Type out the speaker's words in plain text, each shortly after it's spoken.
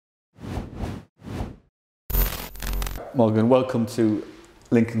Morgan, welcome to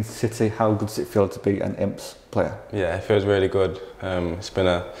Lincoln City. How good does it feel to be an Imps player? Yeah, it feels really good. It's been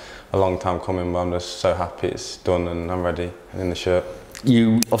a long time coming, but I'm just so happy it's done and I'm ready and in the shirt.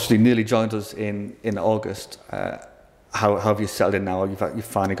 You obviously nearly joined us in August. How have you settled in now? You've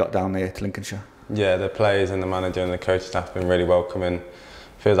finally got down here to Lincolnshire. Yeah, the players and the manager and the coaching staff have been really welcoming.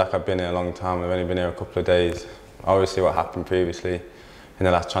 Feels like I've been here a long time. I've only been here a couple of days. Obviously what happened previously in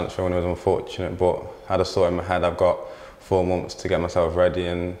the last transfer when it was unfortunate, but I just thought in my head I've got 4 months to get myself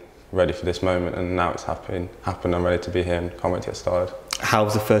ready for this moment, and now it's happened. I'm ready to be here and can't wait to get started.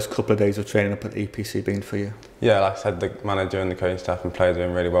 How's the first couple of days of training up at the EPC been for you? Yeah, like I said, the manager and the coaching staff and players have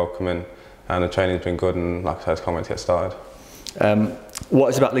been really welcoming, and the training's been good, and like I said, I can't wait to get started. What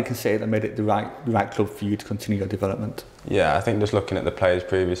is it about Lincoln City that made it the right club for you to continue your development? Yeah, I think just looking at the players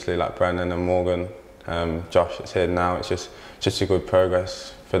previously, like Brennan and Morgan, Josh that's here now, it's just a good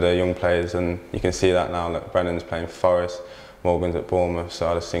progress for the young players, and you can see that now. Like Brennan's playing for Forest, Morgan's at Bournemouth, so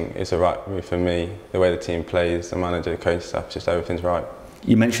I just think it's the right move for me. The way the team plays, the manager, the coaching staff, just everything's right.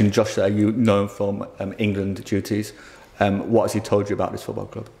 You mentioned Josh there, you know him from England duties. What has he told you about this football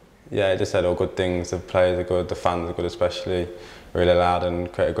club? Yeah, he just said all good things. The players are good, the fans are good, especially really loud and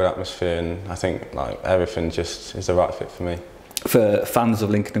create a good atmosphere, and I think like everything just is the right fit for me. For fans of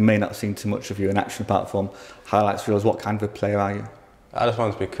Lincoln who may not have seen too much of you in action apart from highlights reels, what kind of a player are you? I just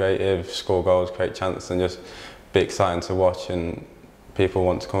want to be creative, score goals, create chances, and just be exciting to watch, and people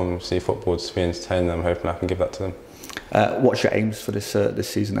want to come see football to be entertained. I'm hoping I can give that to them. What's your aims for this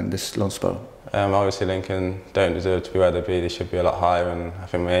season and this loan spell? Obviously Lincoln don't deserve to be where they be. They should be a lot higher, and I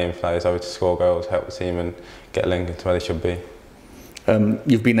think my aim for that is always to score goals, help the team and get Lincoln to where they should be.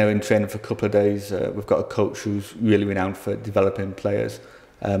 You've been there in training for a couple of days. We've got a coach who's really renowned for developing players.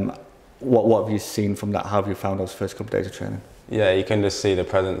 What have you seen from that? How have you found those first couple of days of training? Yeah, you can just see the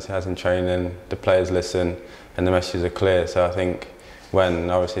presence he has in training, the players listen, and the messages are clear. So I think when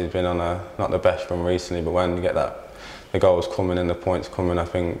obviously he's been on not the best run recently, but when you get the goals coming and the points coming, I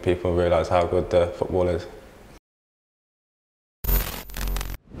think people realise how good the football is.